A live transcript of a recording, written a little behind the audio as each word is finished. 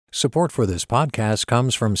Support for this podcast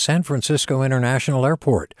comes from San Francisco International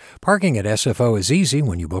Airport. Parking at SFO is easy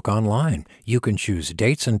when you book online. You can choose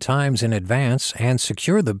dates and times in advance and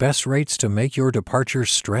secure the best rates to make your departure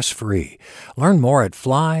stress-free. Learn more at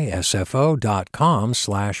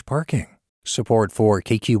flysfo.com/parking. Support for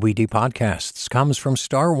KQED podcasts comes from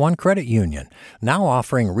Star One Credit Union, now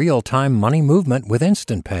offering real-time money movement with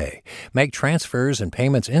Instant Pay. Make transfers and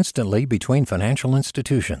payments instantly between financial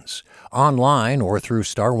institutions, online or through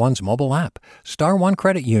Star One's mobile app. Star One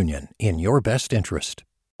Credit Union, in your best interest.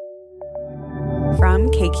 From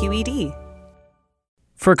KQED.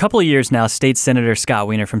 For a couple of years now, State Senator Scott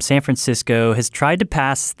Wiener from San Francisco has tried to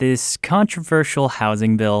pass this controversial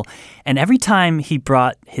housing bill, and every time he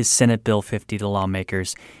brought his Senate Bill 50 to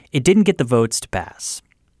lawmakers, it didn't get the votes to pass.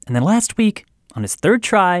 And then last week, on his third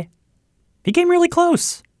try, he came really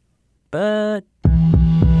close. But...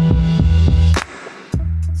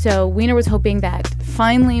 So Wiener was hoping that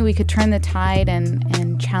finally we could turn the tide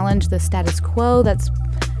and challenge the status quo that's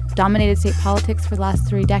dominated state politics for the last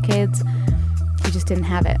 3 decades. We just didn't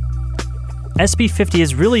have it. SB 50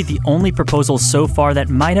 is really the only proposal so far that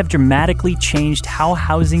might have dramatically changed how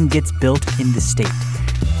housing gets built in the state.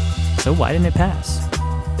 So why didn't it pass?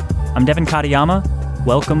 I'm Devin Katayama.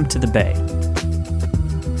 Welcome to The Bay.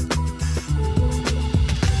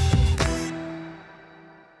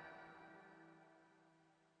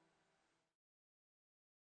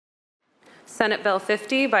 Senate Bill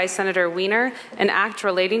 50 by Senator Wiener, an act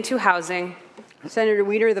relating to housing. Senator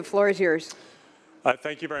Wiener, the floor is yours.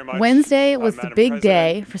 Thank you very much. Wednesday was the big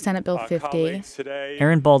day for Senate Bill 50.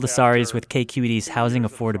 Aaron Baldessari is with KQED's Housing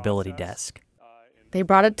Affordability Desk. They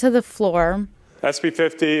brought it to the floor. SB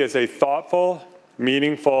 50 is a thoughtful,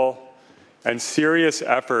 meaningful, and serious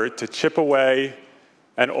effort to chip away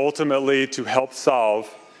and ultimately to help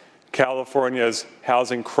solve California's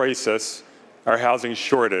housing crisis, our housing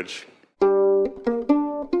shortage.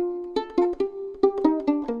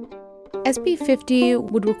 SB 50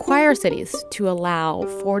 would require cities to allow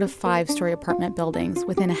 4 to 5 story apartment buildings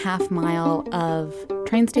within a half mile of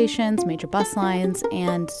train stations, major bus lines,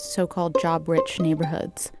 and so-called job-rich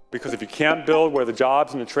neighborhoods. Because if you can't build where the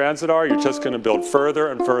jobs and the transit are, you're just going to build further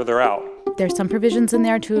and further out. There's some provisions in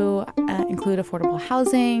there to include affordable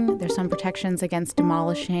housing. There's some protections against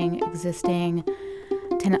demolishing existing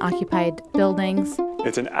tenant-occupied buildings.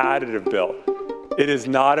 It's an additive bill. It is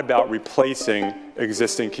not about replacing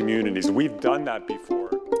existing communities. We've done that before.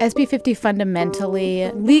 SB 50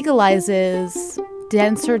 fundamentally legalizes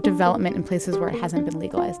denser development in places where it hasn't been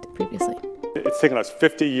legalized previously. It's taken us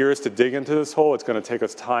 50 years to dig into this hole. It's going to take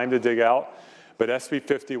us time to dig out. But SB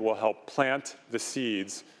 50 will help plant the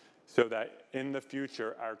seeds so that in the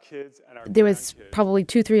future, our kids and our There was probably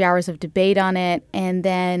 2-3 hours of debate on it, and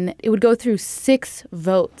then it would go through 6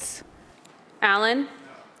 votes. Allen?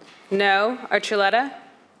 No. Archuleta?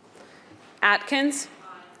 Atkins?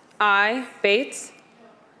 Aye. Bates?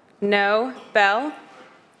 No. Bell?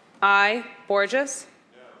 Aye. Borges?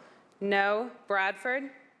 No. Bradford?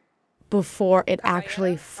 Before it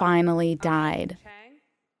actually finally died.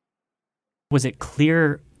 Was it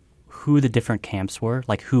clear who the different camps were,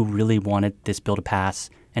 like who really wanted this bill to pass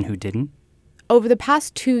and who didn't? Over the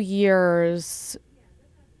past 2 years,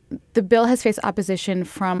 the bill has faced opposition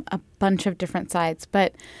from a bunch of different sides,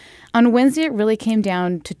 but on Wednesday, it really came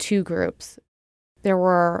down to 2 groups. There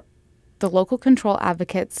were the local control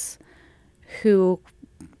advocates who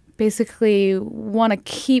basically want to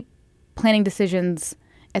keep planning decisions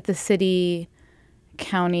at the city,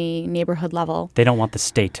 county, neighborhood level. They don't want the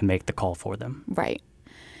state to make the call for them. Right.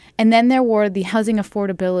 And then there were the housing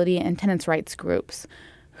affordability and tenants' rights groups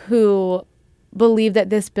who believe that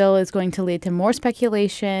this bill is going to lead to more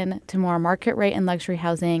speculation, to more market rate and luxury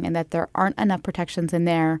housing, and that there aren't enough protections in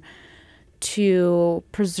there to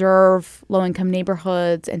preserve low-income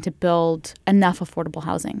neighborhoods and to build enough affordable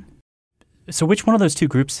housing. So which one of those 2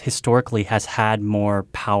 groups historically has had more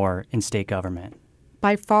power in state government?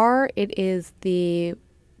 By far, it is the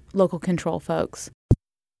local control folks.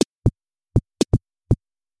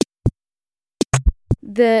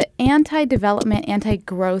 The anti-development,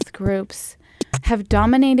 anti-growth groups have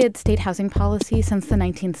dominated state housing policy since the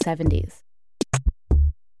 1970s.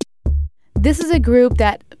 This is a group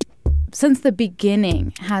that, since the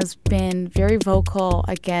beginning, has been very vocal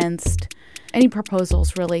against any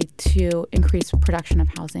proposals really to increase production of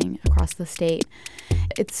housing across the state.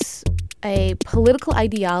 It's a political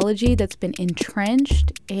ideology that's been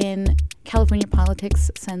entrenched in California politics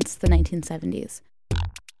since the 1970s.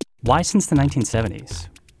 Why since the 1970s?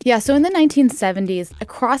 Yeah, so in the 1970s,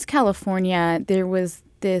 across California, there was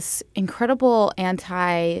this incredible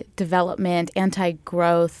anti-development,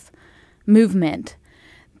 anti-growth movement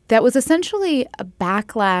that was essentially a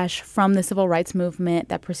backlash from the civil rights movement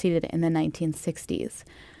that proceeded in the 1960s.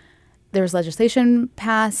 There was legislation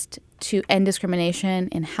passed to end discrimination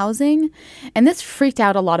in housing, and this freaked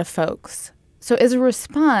out a lot of folks. So as a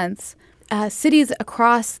response, cities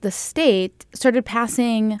across the state started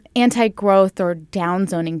passing anti-growth or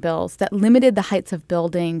downzoning bills that limited the heights of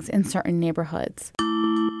buildings in certain neighborhoods.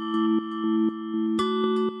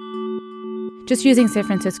 Just using San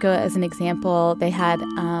Francisco as an example, they had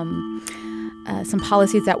some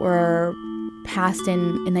policies that were passed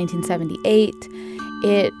in 1978.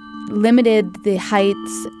 It limited the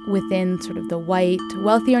heights within sort of the white,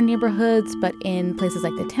 wealthier neighborhoods, but in places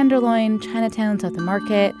like the Tenderloin, Chinatown, South of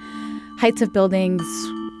Market, heights of buildings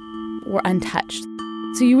were untouched.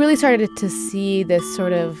 So you really started to see this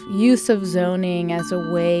sort of use of zoning as a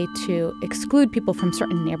way to exclude people from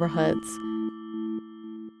certain neighborhoods.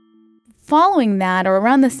 Following that, or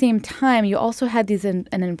around the same time, you also had an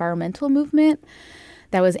environmental movement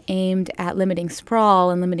that was aimed at limiting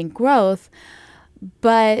sprawl and limiting growth.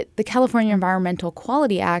 But the California Environmental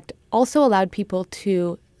Quality Act also allowed people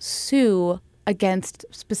to sue against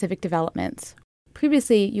specific developments.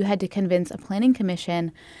 Previously, you had to convince a planning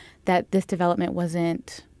commission that this development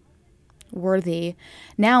wasn't worthy.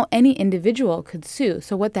 Now, any individual could sue.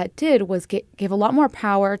 So what that did was give a lot more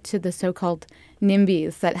power to the so-called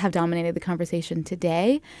NIMBYs that have dominated the conversation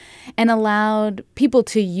today and allowed people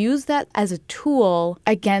to use that as a tool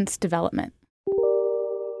against development.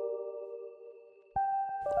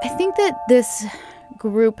 I think that this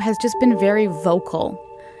group has just been very vocal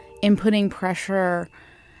in putting pressure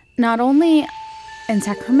not only in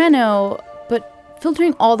Sacramento, but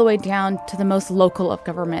filtering all the way down to the most local of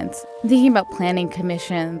governments. I'm thinking about planning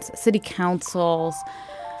commissions, city councils,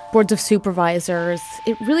 boards of supervisors.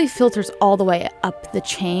 It really filters all the way up the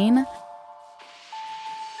chain.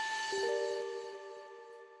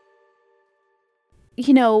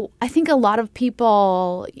 You know, I think a lot of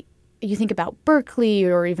people, you think about Berkeley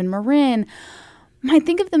or even Marin, might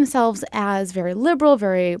think of themselves as very liberal,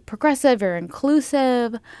 very progressive, very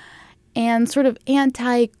inclusive, and sort of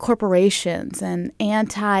anti-corporations and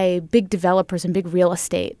anti-big developers and big real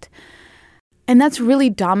estate. And that's really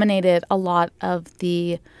dominated a lot of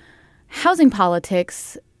the housing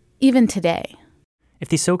politics even today. If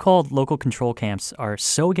these so-called local control camps are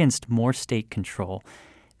so against more state control,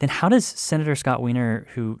 then how does Senator Scott Wiener,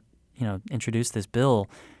 who, introduced this bill,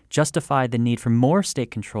 justify the need for more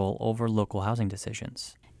state control over local housing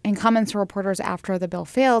decisions? In comments to reporters after the bill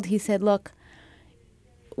failed, he said, look,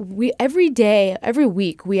 every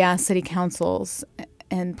week, we ask city councils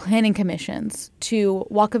and planning commissions to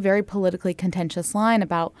walk a very politically contentious line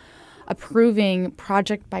about approving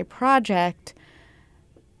project by project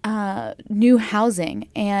new housing,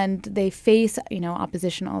 and they face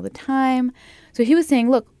opposition all the time. So he was saying,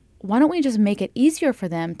 look, why don't we just make it easier for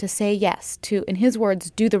them to say yes to, in his words,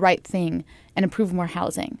 do the right thing and approve more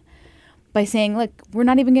housing by saying, look, we're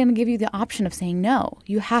not even going to give you the option of saying no.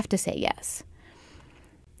 You have to say yes.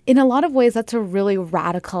 In a lot of ways, that's a really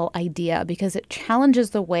radical idea because it challenges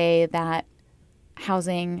the way that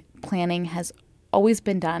housing planning has always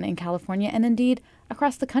been done in California and indeed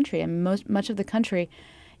across the country. And much of the country,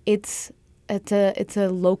 it's a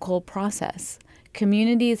local process.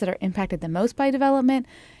 Communities that are impacted the most by development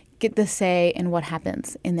get the say in what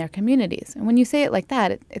happens in their communities. And when you say it like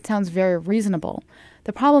that, it sounds very reasonable.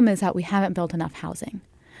 The problem is that we haven't built enough housing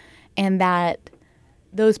and that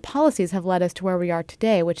those policies have led us to where we are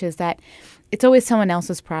today, which is that it's always someone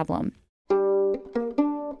else's problem.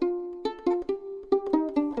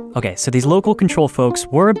 Okay, so these local control folks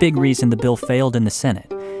were a big reason the bill failed in the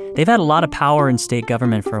Senate. They've had a lot of power in state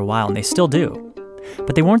government for a while, and they still do.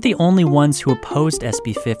 But they weren't the only ones who opposed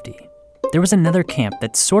SB 50. There was another camp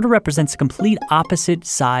that sort of represents a complete opposite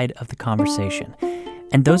side of the conversation.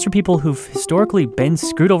 And those are people who've historically been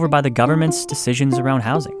screwed over by the government's decisions around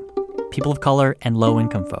housing. People of color and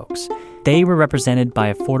low-income folks. They were represented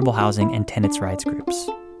by affordable housing and tenants' rights groups.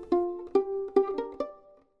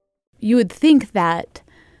 You would think that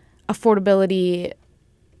affordability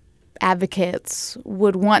advocates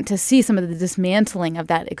would want to see some of the dismantling of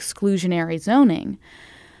that exclusionary zoning.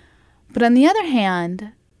 But on the other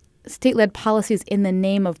hand, state-led policies in the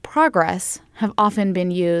name of progress have often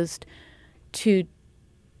been used to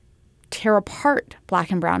tear apart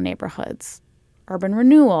Black and brown neighborhoods, urban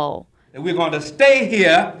renewal. And we're going to stay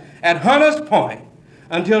here at Hunters Point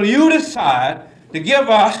until you decide to give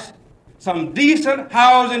us some decent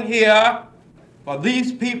housing here for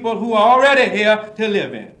these people who are already here to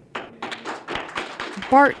live in.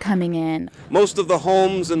 BART coming in. Most of the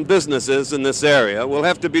homes and businesses in this area will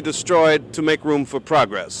have to be destroyed to make room for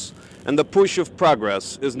progress. and the push of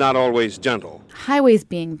progress is not always gentle. Highways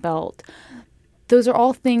being built, those are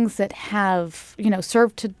all things that have,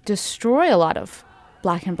 served to destroy a lot of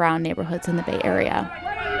Black and brown neighborhoods in the Bay Area.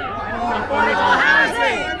 Affordable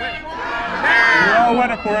housing! We all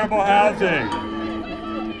want affordable housing.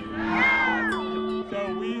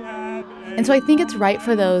 And so I think it's right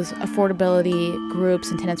for those affordability groups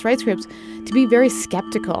and tenants' rights groups to be very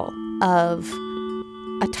skeptical of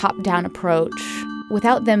a top-down approach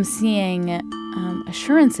without them seeing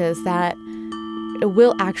assurances that it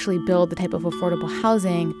will actually build the type of affordable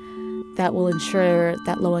housing that will ensure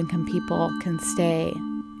that low-income people can stay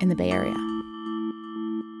in the Bay Area.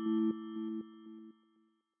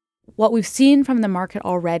 What we've seen from the market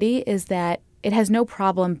already is that it has no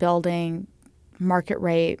problem building market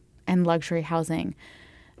rate and luxury housing.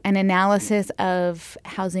 An analysis of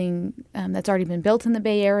housing that's already been built in the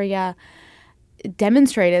Bay Area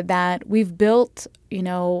demonstrated that we've built,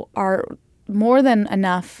 our more than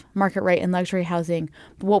enough market rate and luxury housing,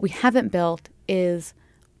 but what we haven't built is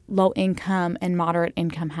low income and moderate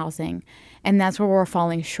income housing. And that's where we're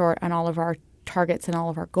falling short on all of our targets and all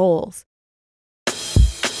of our goals.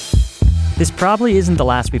 This probably isn't the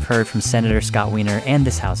last we've heard from Senator Scott Wiener and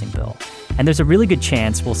this housing bill. And there's a really good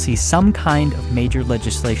chance we'll see some kind of major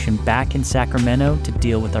legislation back in Sacramento to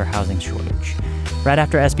deal with our housing shortage. Right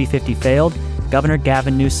after SB 50 failed, Governor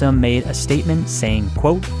Gavin Newsom made a statement saying,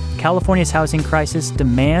 quote, "California's housing crisis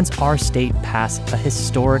demands our state pass a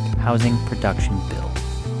historic housing production bill."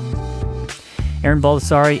 Aaron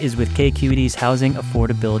Baldessari is with KQED's Housing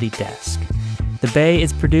Affordability Desk. The Bay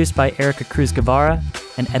is produced by Erica Cruz Guevara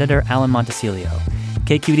and editor Alan Montecillo.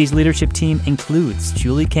 KQED's leadership team includes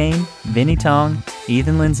Julie Kane, Vinnie Tong,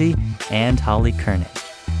 Ethan Lindsay, and Holly Kernan.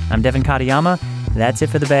 I'm Devin Katayama. That's it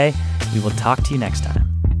for The Bay. We will talk to you next time.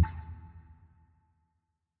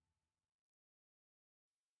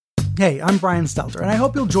 Hey, I'm Brian Stelter, and I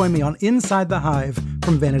hope you'll join me on Inside the Hive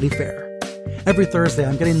from Vanity Fair. Every Thursday,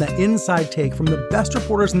 I'm getting the inside take from the best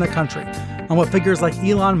reporters in the country on what figures like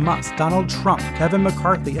Elon Musk, Donald Trump, Kevin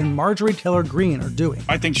McCarthy, and Marjorie Taylor Greene are doing.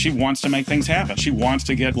 I think she wants to make things happen. She wants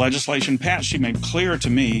to get legislation passed. She made clear to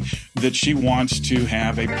me that she wants to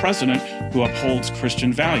have a president who upholds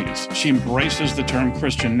Christian values. She embraces the term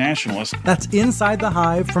Christian nationalist. That's Inside the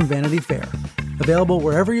Hive from Vanity Fair. Available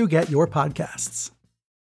wherever you get your podcasts.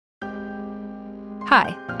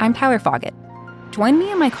 Hi, I'm Tyler Foggett. Join me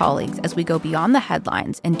and my colleagues as we go beyond the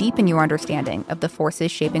headlines and deepen your understanding of the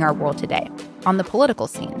forces shaping our world today on The Political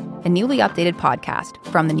Scene, a newly updated podcast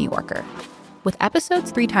from The New Yorker. With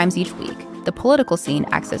episodes 3 times each week, The Political Scene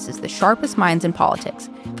accesses the sharpest minds in politics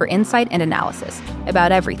for insight and analysis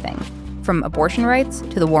about everything, from abortion rights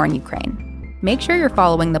to the war in Ukraine. Make sure you're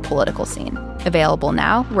following The Political Scene, available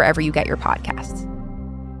now wherever you get your podcasts.